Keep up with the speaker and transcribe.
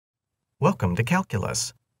Welcome to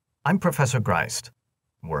Calculus. I'm Professor Greist.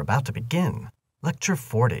 We're about to begin Lecture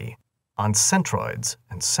 40 on centroids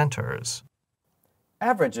and centers.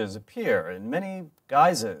 Averages appear in many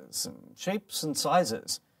guises and shapes and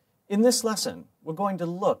sizes. In this lesson, we're going to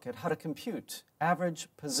look at how to compute average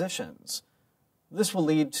positions. This will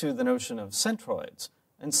lead to the notion of centroids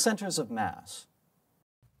and centers of mass.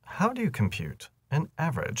 How do you compute an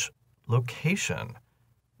average location?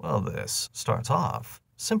 Well, this starts off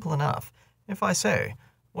simple enough. If I say,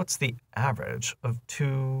 what's the average of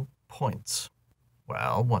 2 points?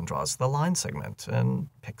 Well, one draws the line segment and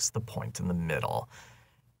picks the point in the middle.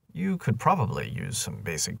 You could probably use some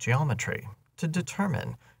basic geometry to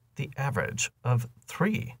determine the average of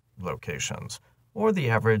 3 locations or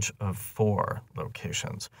the average of 4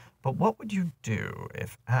 locations. But what would you do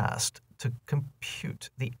if asked to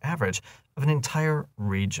compute the average of an entire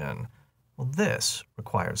region? Well, this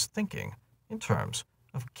requires thinking in terms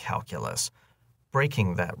of calculus,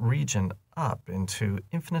 breaking that region up into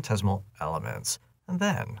infinitesimal elements and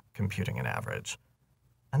then computing an average.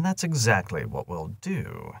 And that's exactly what we'll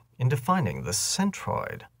do in defining the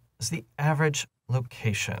centroid as the average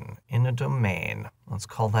location in a domain. Let's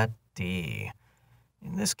call that D.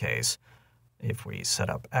 In this case, if we set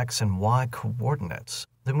up x and y coordinates,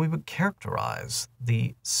 then we would characterize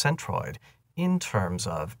the centroid in terms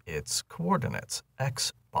of its coordinates,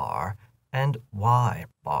 x bar and y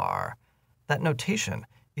bar. That notation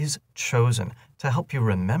is chosen to help you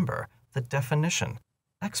remember the definition.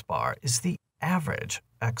 X bar is the average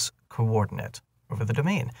x coordinate over the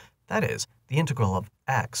domain. That is, the integral of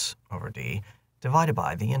x over d divided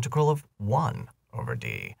by the integral of 1 over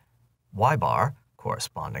d. Y bar,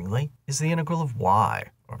 correspondingly, is the integral of y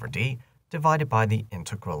over d divided by the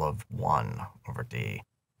integral of 1 over d.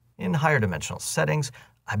 In higher dimensional settings,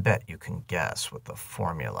 I bet you can guess what the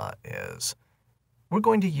formula is. We're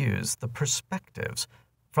going to use the perspectives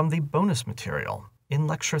from the bonus material in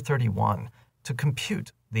Lecture 31 to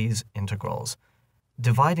compute these integrals,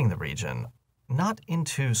 dividing the region not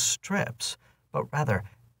into strips, but rather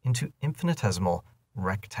into infinitesimal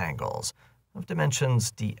rectangles of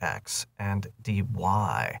dimensions dx and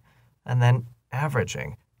dy, and then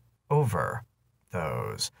averaging over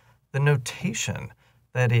those. The notation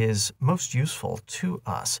that is most useful to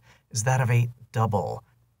us is that of a double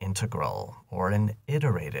integral or an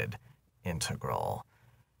iterated integral.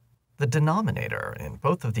 The denominator in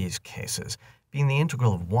both of these cases, being the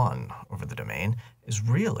integral of 1 over the domain, is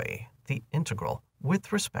really the integral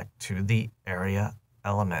with respect to the area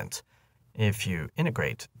element. If you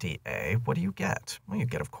integrate dA, what do you get? Well, you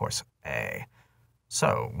get, of course, A.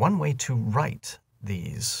 So one way to write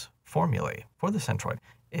these formulae for the centroid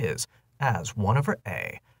is as 1 over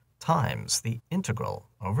A times the integral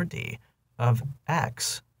over D of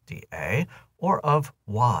x dA or of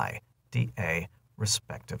y dA,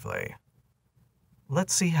 respectively.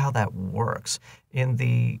 Let's see how that works in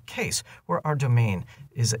the case where our domain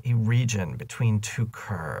is a region between 2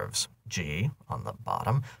 curves, G on the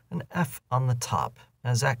bottom and F on the top,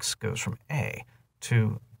 as x goes from A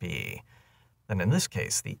to B. Then in this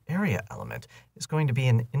case, the area element is going to be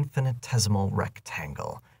an infinitesimal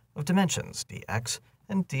rectangle of dimensions dx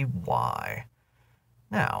and dy.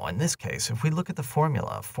 Now, in this case, if we look at the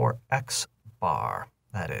formula for x bar,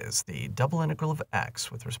 that is the double integral of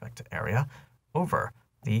x with respect to area over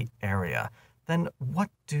the area, then what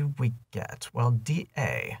do we get? Well,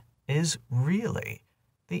 dA is really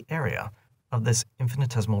the area of this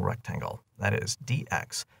infinitesimal rectangle, that is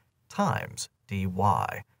dx times dy.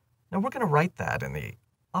 Now we're going to write that in the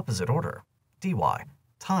opposite order, dy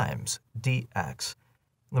times dx.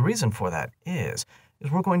 And the reason for that is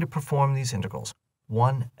we're going to perform these integrals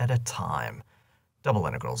one at a time. Double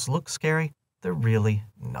integrals look scary. They're really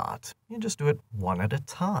not. You just do it one at a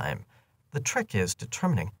time. The trick is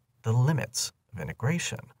determining the limits of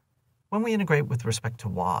integration. When we integrate with respect to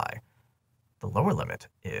y, the lower limit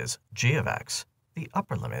is g of x. The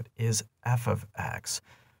upper limit is f of x.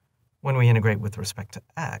 When we integrate with respect to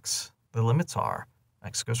x, the limits are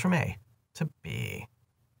x goes from a to b.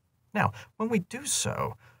 Now, when we do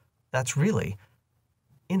so, that's really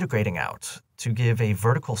integrating out to give a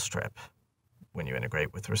vertical strip when you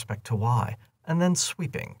integrate with respect to y, and then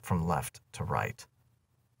sweeping from left to right.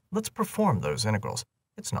 Let's perform those integrals.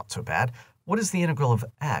 It's not so bad. What is the integral of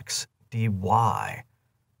x dy?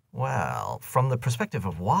 Well, from the perspective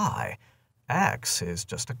of y, x is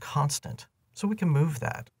just a constant, so we can move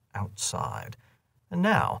that outside. And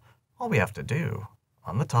now, all we have to do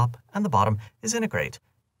on the top and the bottom is integrate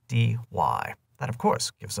dy. That, of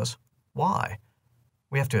course, gives us y.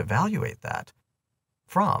 We have to evaluate that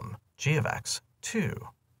from g of x to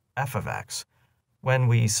f of x. When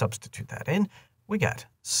we substitute that in, we get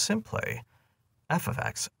simply f of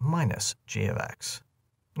x minus g of x.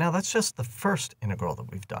 Now that's just the first integral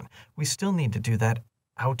that we've done. We still need to do that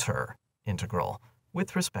outer integral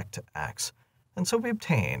with respect to x. And so we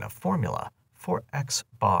obtain a formula for x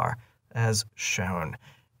bar as shown.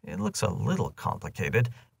 It looks a little complicated,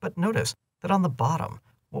 but notice that on the bottom,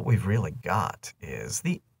 what we've really got is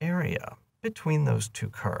the area between those two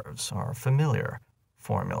curves, our familiar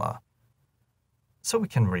formula. So we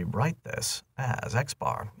can rewrite this as x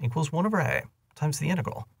bar equals 1 over a times the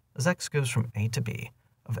integral as x goes from a to b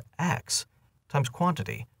of x times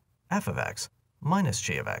quantity f of x minus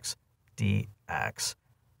g of x dx.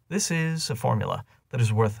 This is a formula that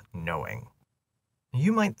is worth knowing.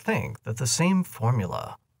 You might think that the same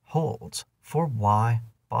formula holds for y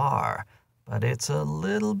bar, but it's a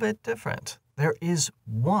little bit different. There is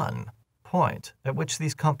one point at which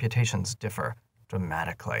these computations differ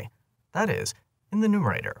dramatically. That is, in the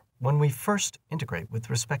numerator, when we first integrate with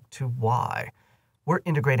respect to y, we're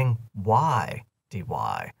integrating y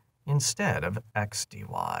dy instead of x dy.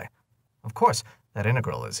 Of course, that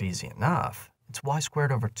integral is easy enough. It's y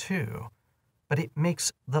squared over 2. But it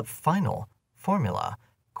makes the final formula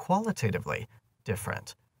qualitatively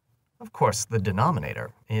different. Of course, the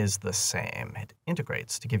denominator is the same. It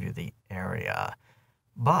integrates to give you the area.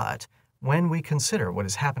 But when we consider what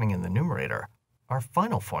is happening in the numerator, our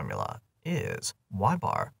final formula is y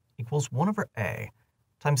bar equals 1 over a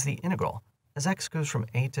times the integral as x goes from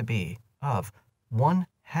a to b of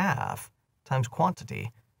 1/2 times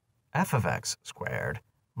quantity f of x squared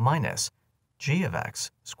minus g of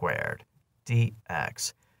x squared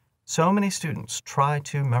dx. So many students try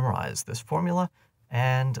to memorize this formula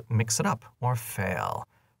and mix it up or fail.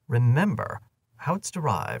 Remember how it's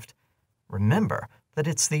derived. Remember that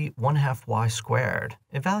it's the 1/2 y squared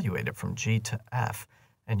evaluated from g to f,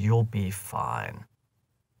 and you'll be fine.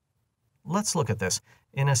 Let's look at this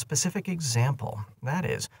in a specific example. That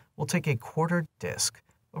is, we'll take a quarter disk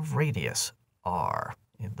of radius r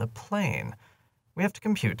in the plane. We have to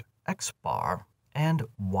compute x bar and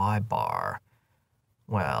y bar.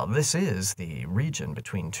 Well, this is the region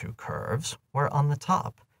between two curves, where on the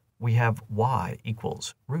top we have y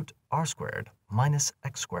equals root r squared minus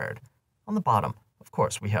x squared. On the bottom, of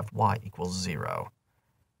course, we have y equals 0.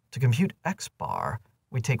 To compute x bar,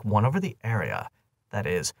 we take 1 over the area, that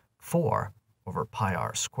is 4 over pi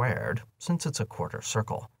r squared, since it's a quarter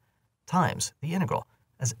circle, times the integral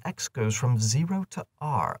as x goes from 0 to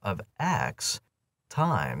r of x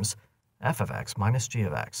times f of x minus g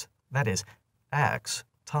of x, that is x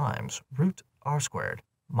times root r squared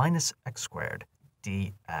minus x squared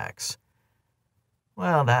dx.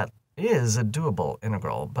 Well, that is a doable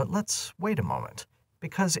integral, but let's wait a moment,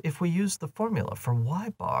 because if we use the formula for y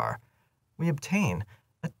bar, we obtain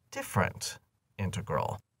a different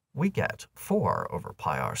integral. We get 4 over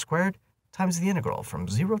pi r squared times the integral from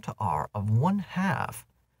 0 to r of 1/2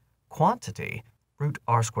 quantity root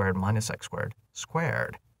r squared minus x squared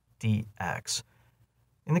squared dx.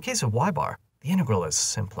 In the case of y bar, the integral is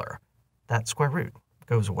simpler. That square root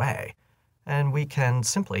goes away, and we can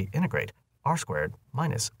simply integrate r squared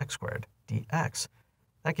minus x squared dx.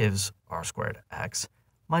 That gives r squared x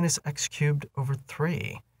minus x cubed over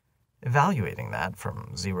 3. Evaluating that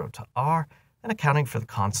from 0 to r and accounting for the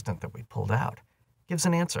constant that we pulled out gives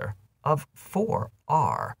an answer of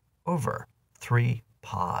 4r over 3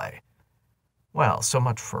 pi. Well, so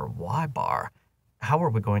much for y bar. How are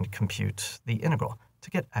we going to compute the integral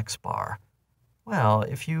to get x bar? Well,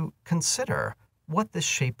 if you consider what this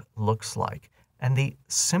shape looks like and the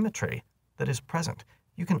symmetry that is present,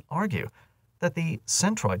 you can argue that the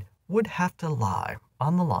centroid would have to lie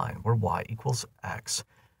on the line where y equals x.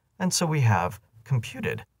 And so we have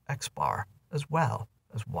computed x bar as well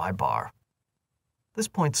as y bar. This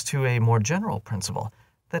points to a more general principle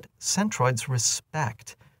that centroids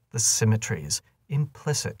respect the symmetries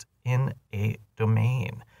implicit in a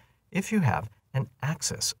domain. If you have an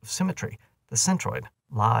axis of symmetry, the centroid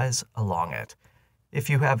lies along it. If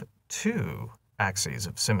you have two axes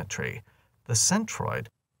of symmetry, the centroid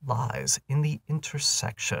lies in the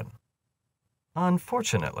intersection.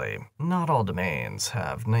 Unfortunately, not all domains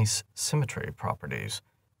have nice symmetry properties.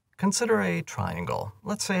 Consider a triangle,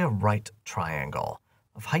 let's say a right triangle,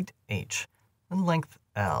 of height h and length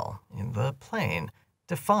l in the plane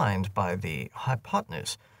defined by the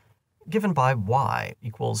hypotenuse, given by y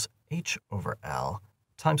equals h over l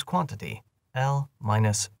times quantity l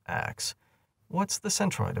minus x. What's the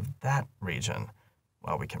centroid of that region?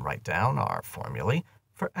 Well, we can write down our formulae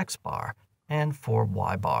for x bar and for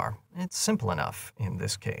y bar. It's simple enough in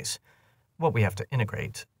this case. What we have to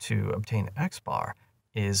integrate to obtain x bar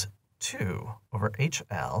is 2 over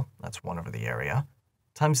HL, that's 1 over the area,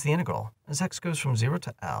 times the integral, as x goes from 0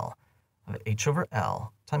 to L, of h over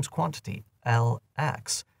L times quantity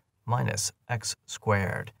Lx minus x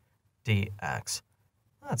squared dx.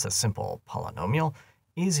 That's a simple polynomial,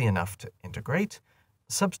 easy enough to integrate.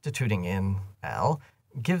 Substituting in L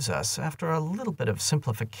gives us, after a little bit of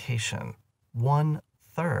simplification,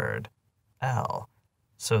 1/3 L.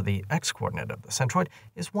 So the x-coordinate of the centroid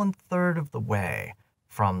is 1/3 of the way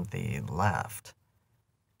from the left.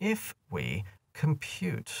 If we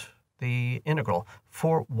compute the integral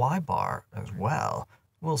for y bar as well,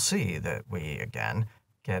 we'll see that we, again,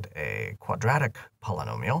 get a quadratic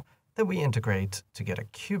polynomial that we integrate to get a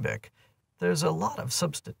cubic. There's a lot of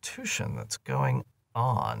substitution that's going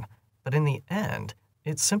on, but in the end,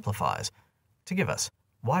 it simplifies to give us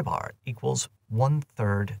y bar equals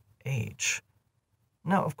 1/3 h.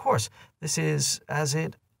 Now, of course, this is as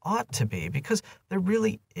it ought to be because there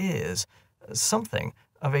really is something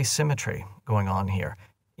of asymmetry going on here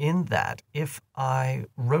in that if I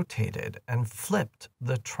rotated and flipped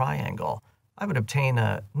the triangle, I would obtain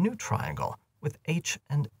a new triangle with h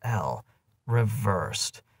and L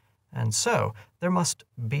reversed. And so there must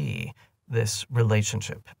be this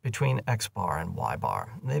relationship between x bar and y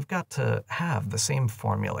bar. They've got to have the same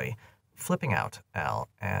formulae, flipping out L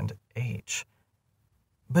and h.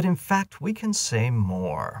 But in fact, we can say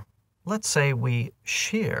more. Let's say we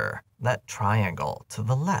shear that triangle to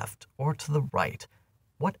the left or to the right.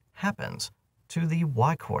 What happens to the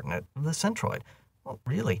y-coordinate of the centroid? Well,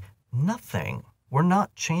 really, nothing. We're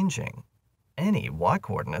not changing any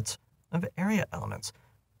y-coordinates of area elements.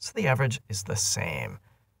 So the average is the same.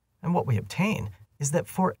 And what we obtain is that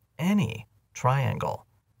for any triangle,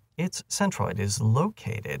 its centroid is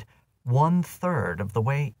located 1/3 of the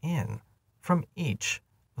way in from each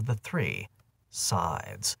of the 3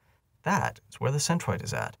 sides. That is where the centroid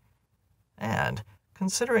is at. And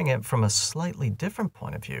considering it from a slightly different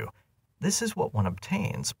point of view, this is what one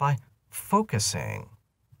obtains by focusing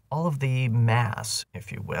all of the mass,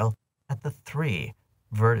 if you will, at the 3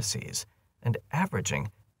 vertices and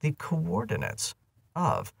averaging the coordinates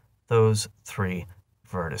of those 3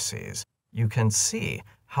 vertices. You can see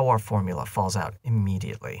how our formula falls out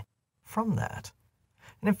immediately from that.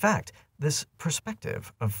 And in fact, this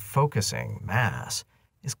perspective of focusing mass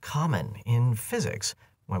is common in physics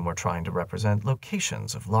when we're trying to represent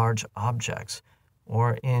locations of large objects,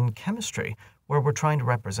 or in chemistry where we're trying to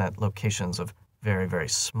represent locations of very, very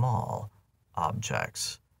small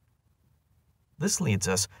objects. This leads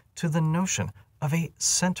us to the notion of a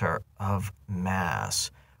center of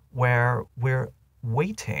mass, where we're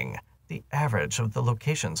weighting the average of the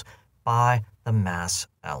locations by the mass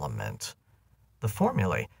element. The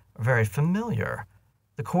formulae are very familiar.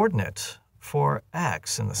 The coordinate for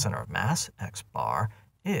x in the center of mass, x bar,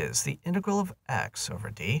 is the integral of x over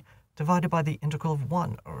d divided by the integral of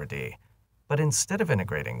 1 over d. But instead of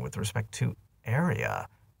integrating with respect to area,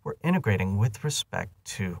 we're integrating with respect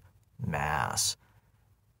to mass.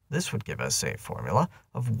 This would give us a formula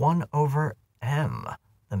of 1 over m,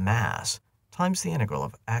 the mass, times the integral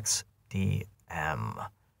of x dm.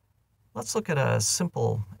 Let's look at a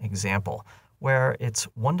simple example where it's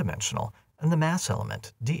one-dimensional and the mass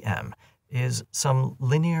element, dm, is some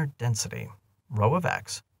linear density, rho of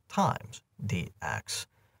x times dx.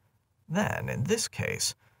 Then, in this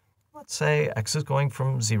case, let's say x is going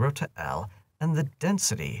from 0 to L, and the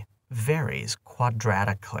density varies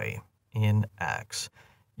quadratically in x.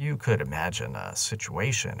 You could imagine a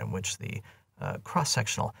situation in which the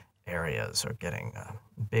cross-sectional areas are getting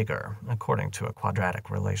bigger according to a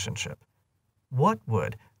quadratic relationship. What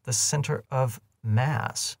would the center of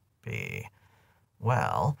mass be?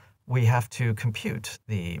 Well, we have to compute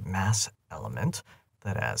the mass element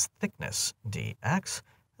that has thickness dx,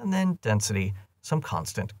 and then density, some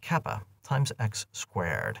constant kappa, times x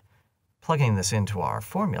squared. Plugging this into our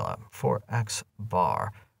formula for x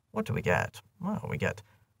bar, what do we get? Well, we get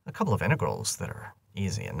a couple of integrals that are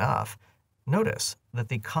easy enough. Notice that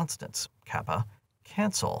the constants kappa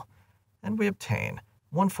cancel, and we obtain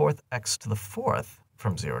 1/4 x to the 4th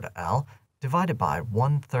from 0 to L divided by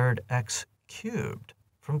 1/3 x cubed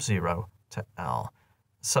from 0 to L.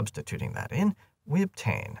 Substituting that in, we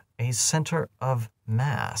obtain a center of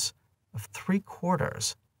mass of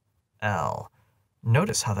 3/4 L.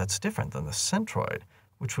 Notice how that's different than the centroid,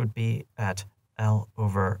 which would be at L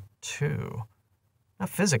over 2. Now,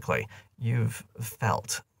 physically, you've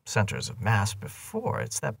felt centers of mass before.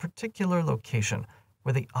 It's that particular location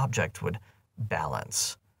where the object would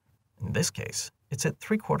balance. In this case, it's at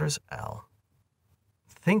 3/4 L.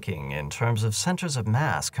 Thinking in terms of centers of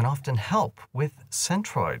mass can often help with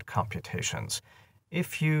centroid computations.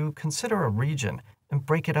 If you consider a region and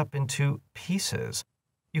break it up into pieces,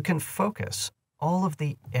 you can focus all of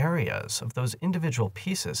the areas of those individual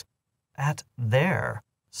pieces at their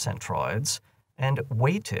centroids and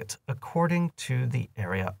weight it according to the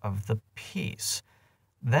area of the piece.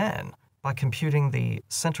 Then, by computing the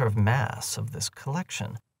center of mass of this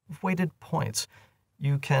collection of weighted points,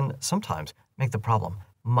 you can sometimes make the problem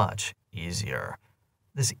much easier.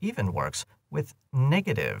 This even works with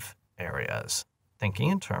negative areas, thinking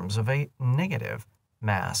in terms of a negative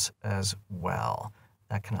mass as well.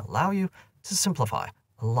 That can allow you to simplify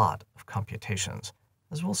a lot of computations,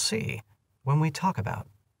 as we'll see when we talk about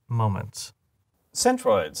moments.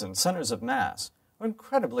 Centroids and centers of mass are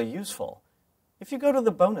incredibly useful. If you go to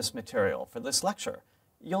the bonus material for this lecture,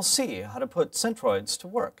 you'll see how to put centroids to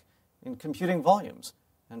work in computing volumes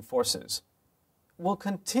and forces. We'll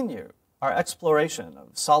continue our exploration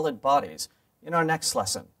of solid bodies in our next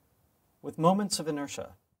lesson with moments of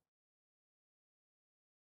inertia.